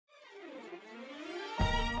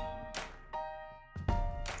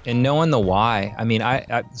And knowing the why, I mean,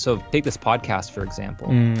 so take this podcast, for example.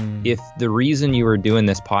 If the reason you were doing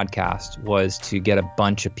this podcast was to get a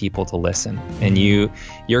bunch of people to listen, and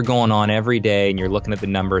you're going on every day and you're looking at the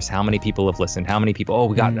numbers, how many people have listened, how many people,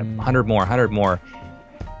 we got 100 more, 100 more.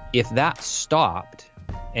 If that stopped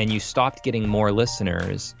and you stopped getting more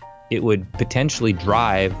listeners, it would potentially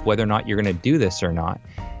drive whether or not you're going to do this or not.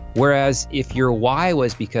 Whereas if your why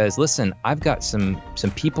was because, listen, I've got some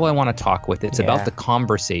people I want to talk with. It's about the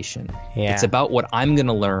conversation. It's about what I'm going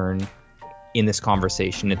to learn in this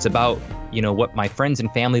conversation. It's about, what my friends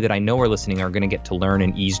and family that I know are listening are going to get to learn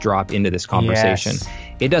and eavesdrop into this conversation. Yes.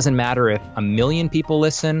 It doesn't matter if 1 million people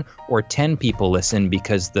listen or 10 people listen,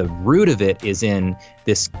 because the root of it is in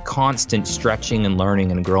this constant stretching and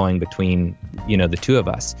learning and growing between, the two of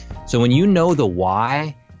us. So when you know the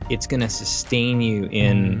why, it's going to sustain you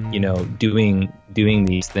in, doing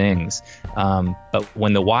these things. But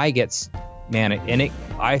when the why gets,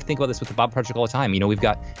 I think about this with the Bible Project all the time. We've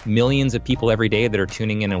got millions of people every day that are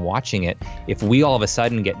tuning in and watching it. If we all of a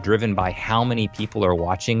sudden get driven by how many people are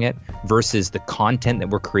watching it versus the content that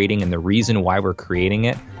we're creating and the reason why we're creating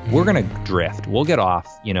it, we're going to drift. We'll get off.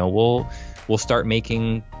 We'll start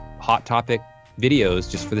making hot topic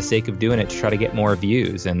videos just for the sake of doing it to try to get more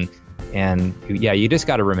views. And you just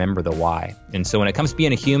got to remember the why. And so when it comes to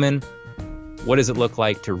being a human, what does it look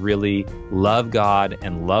like to really love God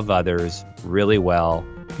and love others really well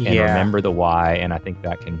and remember the why? And I think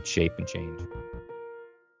that can shape and change.